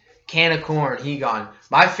mean, can of corn, he gone.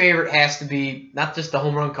 My favorite has to be not just the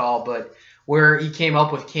home run call, but where he came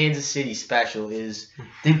up with Kansas City special. Did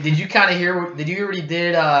you kind of hear? Did you hear what he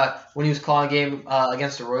did when he was calling a game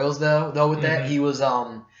against the Royals though? With that, he was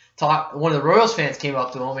one of the Royals fans came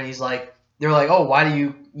up to him and he's like, they were like, oh, why do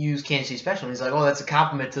you use Kansas City special? And he's like, oh, that's a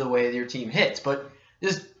compliment to the way your team hits. But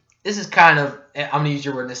this is kind of, I'm gonna use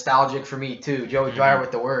your word, nostalgic for me too. Joey Dwyer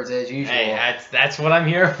with the words as usual. Hey, that's what I'm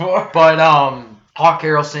here for. But Hawk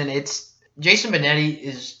Harrelson, Jason Benetti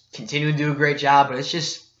is continuing to do a great job, but it's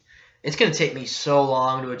just it's going to take me so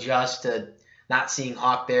long to adjust to not seeing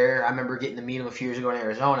Hawk there. I remember getting to meet him a few years ago in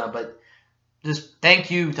Arizona, but just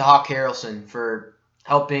thank you to Hawk Harrelson for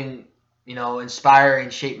helping, inspire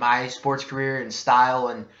and shape my sports career and style,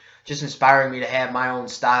 and just inspiring me to have my own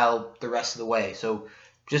style the rest of the way. So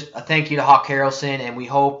just a thank you to Hawk Harrelson, and we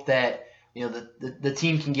hope that the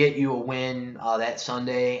team can get you a win that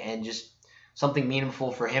Sunday, and just something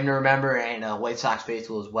meaningful for him to remember, and White Sox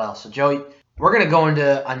faithful as well. So Joey, we're going to go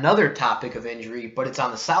into another topic of injury, but it's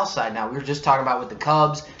on the south side now. We were just talking about with the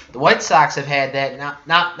Cubs. The White Sox have had that,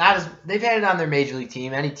 not as they've had it on their major league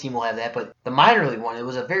team. Any team will have that, but the minor league one, it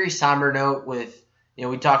was a very somber note with,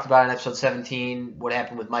 we talked about in episode 17 what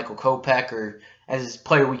happened with Michael Kopech, or as his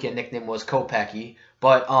player weekend nickname was, Kopecky.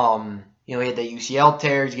 But he had that UCL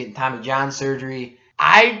tear, he's getting Tommy John surgery.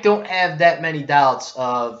 I don't have that many doubts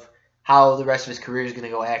of how the rest of his career is going to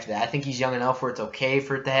go after that. I think he's young enough where it's okay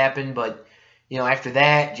for it to happen, but after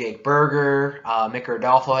that, Jake Berger, Mick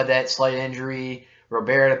Rodolfo had that slight injury.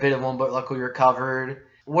 Robert had a bit of one, but luckily recovered.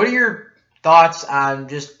 What are your thoughts on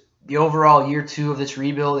just the overall year 2 of this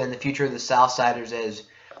rebuild and the future of the Southsiders as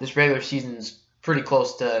this regular season's pretty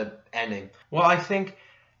close to ending? Well, I think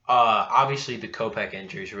obviously the Kopech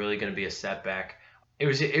injury is really going to be a setback. It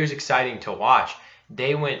was exciting to watch.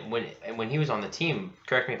 They went when he was on the team.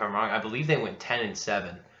 Correct me if I'm wrong. I believe they went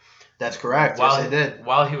 10-7. That's correct. Yes, they did.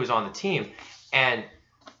 While he was on the team. And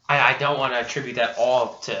I don't want to attribute that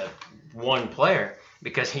all to one player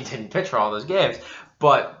because he didn't pitch for all those games.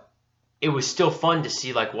 But it was still fun to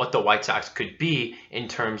see what the White Sox could be in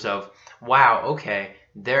terms of, wow, okay,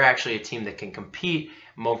 they're actually a team that can compete.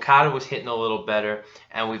 Moncada was hitting a little better,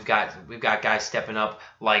 and we've got guys stepping up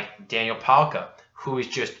like Daniel Palka, who is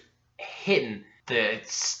just hitting the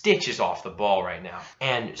stitches off the ball right now.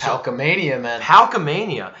 And Palkamania, man.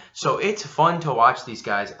 Palkamania. So it's fun to watch these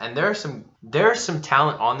guys, and there's some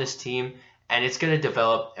talent on this team, and it's going to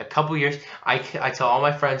develop a couple years. I tell all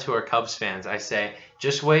my friends who are Cubs fans, I say,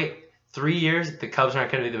 just wait 3 years, the Cubs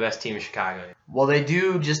aren't going to be the best team in Chicago. Well, they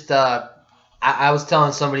do just I was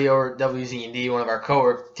telling somebody over at WZND, one of our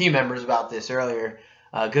co-work team members, about this earlier.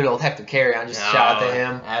 Good old Hector Carrion, just shout out to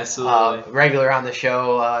him. Absolutely. Regular on the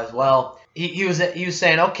show as well. He was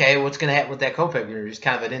saying, okay, what's going to happen with that Kopech injury? Just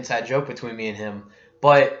kind of an inside joke between me and him.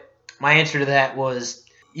 But my answer to that was,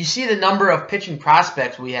 you see the number of pitching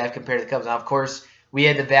prospects we have compared to the Cubs. Now, of course, we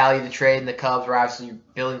had the value of the trade, and the Cubs were obviously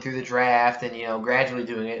building through the draft and, gradually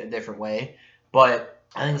doing it a different way. But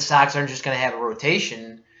I think the Sox aren't just going to have a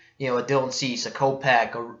rotation, a Dylan Cease, a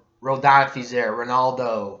Kopech, a Rodon if he's there,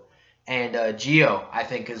 Ronaldo, and Gio, I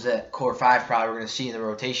think, is that core 5 probably we're going to see in the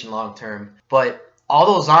rotation long term. But all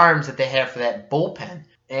those arms that they have for that bullpen,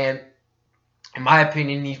 and in my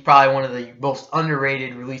opinion, he's probably one of the most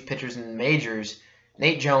underrated relief pitchers in the majors.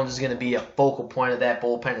 Nate Jones is going to be a focal point of that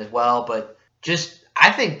bullpen as well, but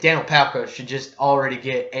I think Daniel Palka should just already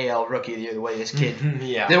get AL Rookie of the Year. The way this kid,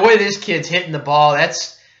 the way this kid's hitting the ball,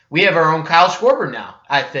 we have our own Kyle Schwarber now.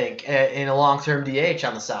 I think in a long-term DH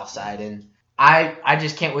on the south side, and I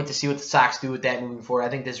just can't wait to see what the Sox do with that moving forward. I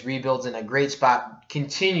think this rebuild's in a great spot.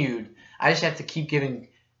 Continued. I just have to keep giving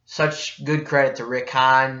such good credit to Rick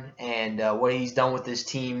Hahn and what he's done with this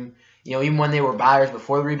team. Even when they were buyers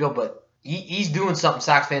before the rebuild, but he's doing something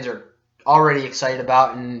Sox fans are already excited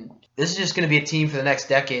about, and this is just going to be a team for the next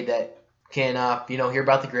decade that can, hear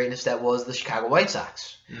about the greatness that was the Chicago White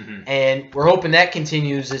Sox. Mm-hmm. And we're hoping that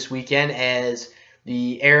continues this weekend, as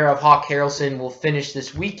the era of Hawk Harrelson will finish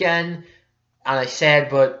this weekend on a sad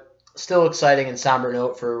but still exciting and somber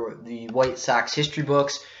note for the White Sox history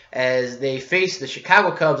books, as they face the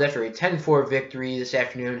Chicago Cubs after a 10-4 victory this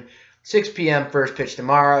afternoon. 6 p.m. first pitch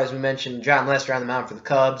tomorrow. As we mentioned, John Lester on the mound for the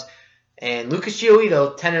Cubs. And Lucas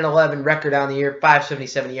Giolito, 10-11 record on the year,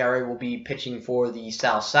 5.77 ERA, will be pitching for the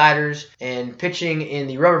Southsiders. And pitching in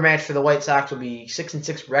the rubber match for the White Sox will be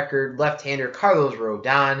 6-6 record left-hander Carlos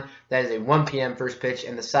Rodon. That is a 1 p.m. first pitch.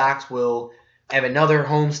 And the Sox will have another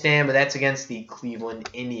homestand, but that's against the Cleveland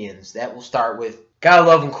Indians. That will start with, gotta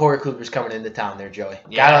love when Corey Kluber's coming into town there, Joey.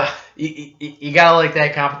 Yeah. You gotta like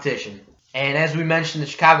that competition. And as we mentioned, the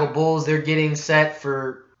Chicago Bulls, they're getting set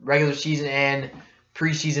for regular season and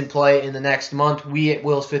preseason play in the next month. We at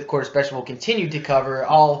Will's Fifth Quarter Special will continue to cover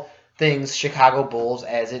all things Chicago Bulls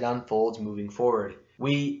as it unfolds moving forward.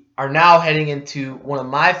 We are now heading into one of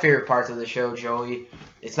my favorite parts of the show, Joey.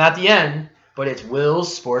 It's not the end, but it's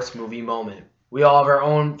Will's Sports Movie Moment. We all have our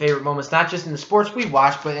own favorite moments, not just in the sports we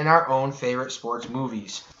watch, but in our own favorite sports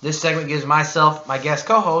movies. This segment gives myself, my guest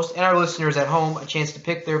co-host, and our listeners at home a chance to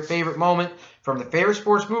pick their favorite moment from the favorite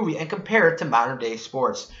sports movie and compare it to modern-day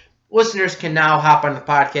sports. Listeners can now hop on the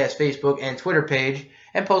podcast Facebook and Twitter page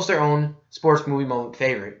and post their own sports movie moment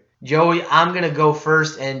favorite. Joey, I'm going to go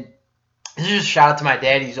first, and this is just a shout out to my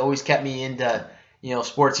dad. He's always kept me into,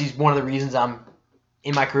 sports. He's one of the reasons I'm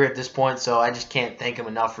in my career at this point, so I just can't thank him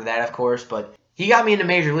enough for that, of course. But he got me into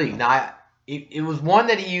Major League. Now, it was one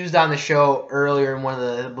that he used on the show earlier in one of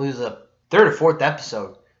the, I believe it was the third or fourth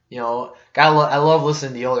episode. I love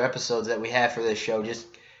listening to the older episodes that we have for this show, just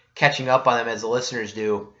catching up on them as the listeners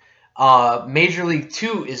do. Major League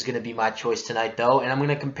 2 is going to be my choice tonight, though, and I'm going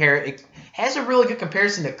to compare it. It has a really good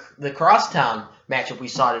comparison to the Crosstown matchup we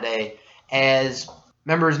saw today.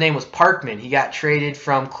 Remember his name was Parkman. He got traded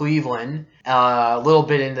from Cleveland a little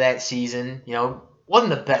bit into that season. Wasn't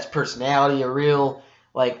the best personality, a real,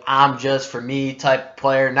 I'm just for me type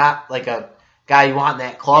player, not like a guy you want in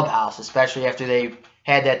that clubhouse, especially after they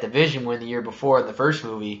had that division win the year before in the first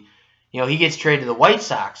movie. He gets traded to the White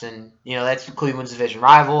Sox, and, that's Cleveland's division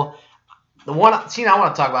rival. The one scene I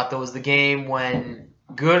want to talk about, though, is the game when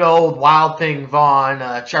good old Wild Thing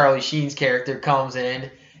Vaughn, Charlie Sheen's character, comes in.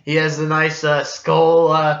 He has the nice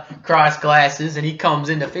skull cross glasses, and he comes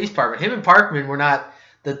in to face Parkman. Him and Parkman were not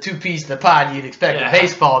the two-piece in the pod you'd expect in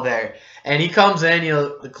baseball there. And he comes in,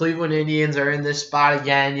 the Cleveland Indians are in this spot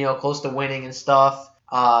again, close to winning and stuff.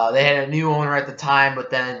 They had a new owner at the time, but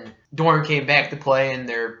then Dorn came back to play, and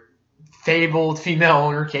their fabled female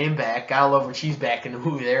owner came back. Gotta love when she's back in the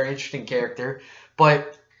movie there. Interesting character.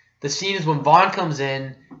 But the scene is when Vaughn comes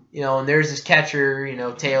in, and there's this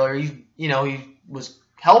catcher, Taylor. He was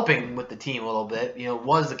helping with the team a little bit,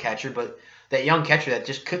 was the catcher, but that young catcher that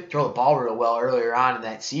just couldn't throw the ball real well earlier on in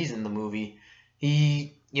that season in the movie,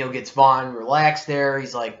 he, gets Vaughn relaxed there.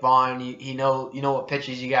 He's like, Vaughn, you know what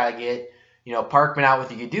pitches you gotta get. Parkman out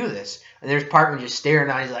with you could do this. And there's Parkman just staring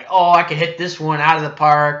at it. He's like, oh, I could hit this one out of the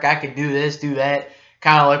park. I could do this, do that.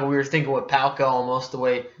 Kind of like what we were thinking with Palka almost the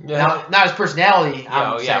way. Yeah. Not his personality,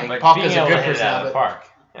 I'm saying. Palka's a good personality.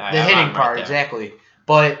 The hitting part, exactly.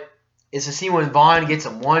 But it's a scene when Vaughn gets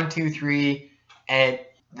him 1, 2, 3, and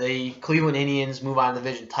the Cleveland Indians move on to the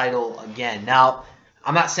division title again. Now,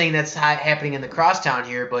 I'm not saying that's happening in the Crosstown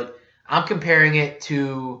here, but I'm comparing it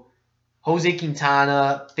to Jose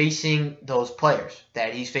Quintana facing those players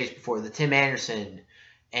that he's faced before, the Tim Anderson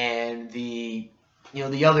and the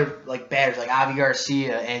other batters like Avi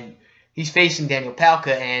Garcia, and he's facing Daniel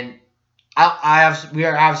Palka, and we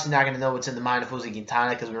are obviously not going to know what's in the mind of Jose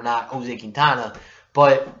Quintana because we're not Jose Quintana,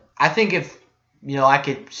 but I think if I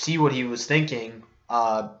could see what he was thinking,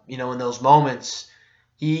 in those moments,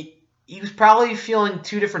 he was probably feeling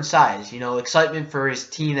two different sides. Excitement for his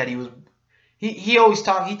team that he was. He always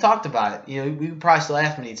talked about it. We would probably still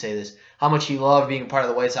ask him when he'd say this, how much he loved being a part of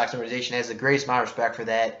the White Sox organization. Has the greatest amount of respect for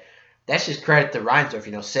that. That's just credit to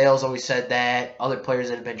Reinsdorf. Sales always said that. Other players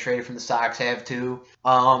that have been traded from the Sox have too.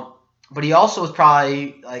 But he also was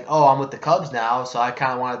probably like, oh, I'm with the Cubs now, so I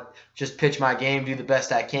kind of want to just pitch my game, do the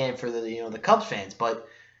best I can for the Cubs fans. But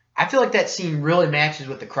I feel like that scene really matches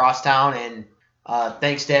with the Crosstown. And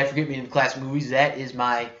thanks, Dad, for getting me into classic movies. That is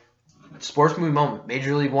my sports movie moment.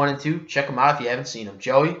 Major League 1 and 2. Check them out if you haven't seen them.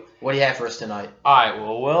 Joey, what do you have for us tonight? All right,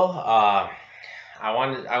 well, Will, I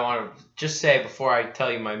want to just say before I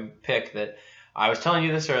tell you my pick that I was telling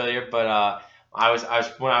you this earlier, but I was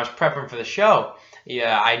when I was prepping for the show,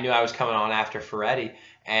 I knew I was coming on after Ferretti,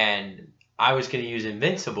 and I was going to use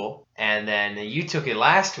Invincible, and then you took it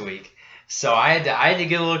last week, so I had to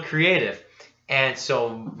get a little creative, and so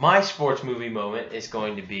my sports movie moment is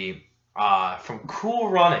going to be from Cool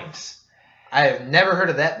Runnings. I have never heard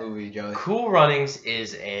of that movie, Joey. Cool Runnings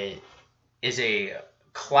is a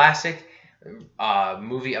classic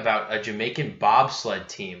movie about a Jamaican bobsled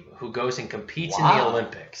team who goes and competes in the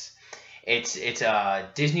Olympics. It's a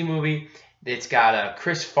Disney movie. It's got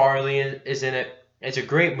Chris Farley is in it. It's a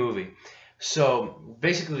great movie. So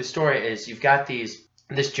basically, the story is you've got this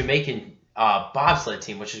Jamaican bobsled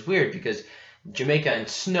team, which is weird because Jamaica and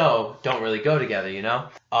snow don't really go together,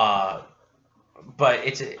 But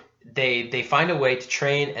they find a way to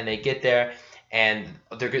train, and they get there, and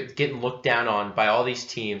they're getting looked down on by all these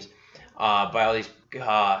teams, so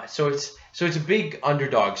it's a big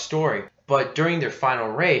underdog story. But during their final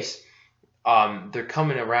race, they're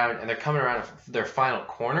coming around their final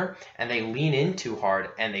corner, and they lean in too hard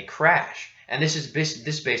and they crash. And this is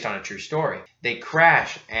based on a true story. They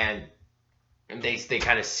crash and they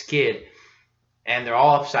kind of skid, and they're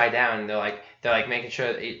all upside down. And they're like making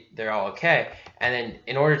sure that they're all okay. And then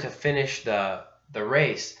in order to finish the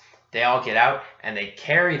race, they all get out and they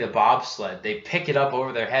carry the bobsled. They pick it up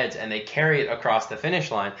over their heads and they carry it across the finish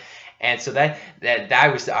line. And so I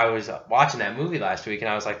was watching that movie last week, and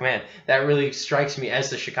I was like, man, that really strikes me as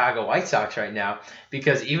the Chicago White Sox right now,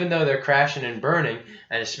 because even though they're crashing and burning,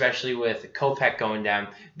 and especially with Kopech going down,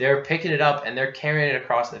 they're picking it up and they're carrying it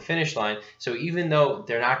across the finish line. So even though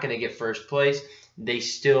they're not going to get first place, they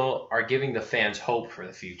still are giving the fans hope for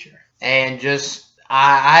the future. And just,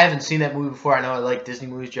 I haven't seen that movie before. I know I like Disney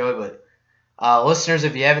movies, Joey, but listeners,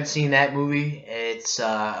 if you haven't seen that movie, it's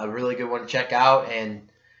a really good one to check out. And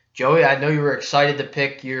Joey, I know you were excited to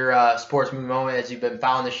pick your sports movie moment as you've been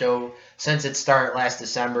following the show since its start last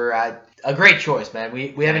December. A great choice, man.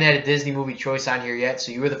 We haven't had a Disney movie choice on here yet,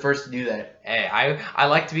 so you were the first to do that. Hey, I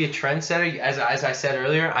like to be a trendsetter. As I said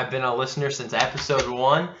earlier, I've been a listener since episode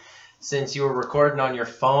 1, since you were recording on your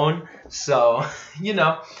phone. So,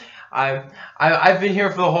 I've been here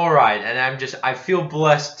for the whole ride, and I feel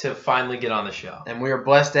blessed to finally get on the show. And we are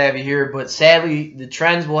blessed to have you here, but sadly, the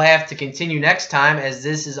trends will have to continue next time, as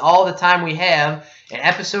this is all the time we have in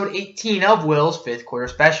episode 18 of Will's Fifth Quarter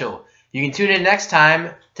Special. You can tune in next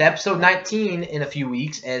time to episode 19 in a few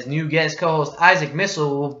weeks, as new guest co-host Isaac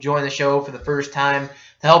Missel will join the show for the first time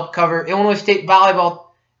to help cover Illinois State volleyball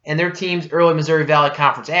and their team's early Missouri Valley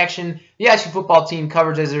Conference action, the ISU football team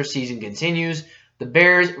coverage as their season continues, the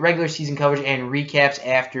Bears' regular season coverage and recaps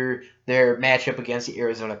after their matchup against the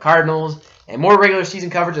Arizona Cardinals, and more regular season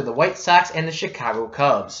coverage of the White Sox and the Chicago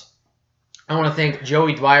Cubs. I want to thank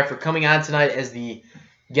Joey Dwyer for coming on tonight as the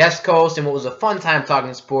guest co-host, and what was a fun time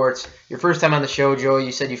talking sports. Your first time on the show, Joey.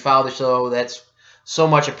 You said you followed the show. That's so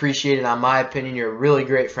much appreciated, on my opinion. You're a really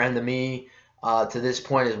great friend to me to this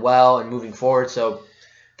point as well and moving forward. So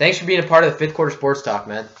thanks for being a part of the Fifth Quarter Sports Talk,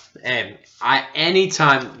 man. And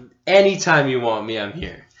anytime you want me, I'm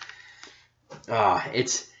here.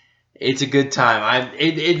 It's a good time.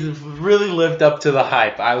 It really lived up to the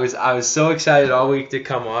hype. I was so excited all week to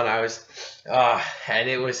come on.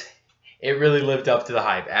 It really lived up to the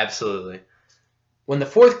hype. Absolutely. When the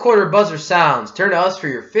fourth quarter buzzer sounds, turn to us for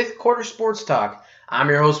your Fifth Quarter Sports Talk. I'm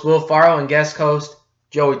your host, Will Farrell, and guest host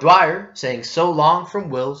Joey Dwyer, saying so long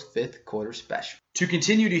from Will's Fifth Quarter Special. To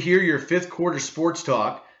continue to hear your Fifth Quarter Sports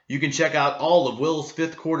Talk, you can check out all of Will's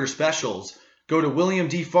Fifth Quarter specials. Go to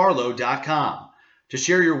WilliamDFarlow.com. To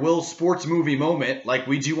share your Will Sports movie moment like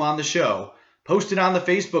we do on the show, post it on the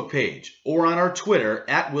Facebook page or on our Twitter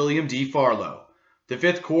at WilliamDFarlow. The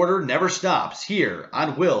Fifth Quarter never stops here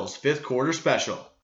on Will's Fifth Quarter Special.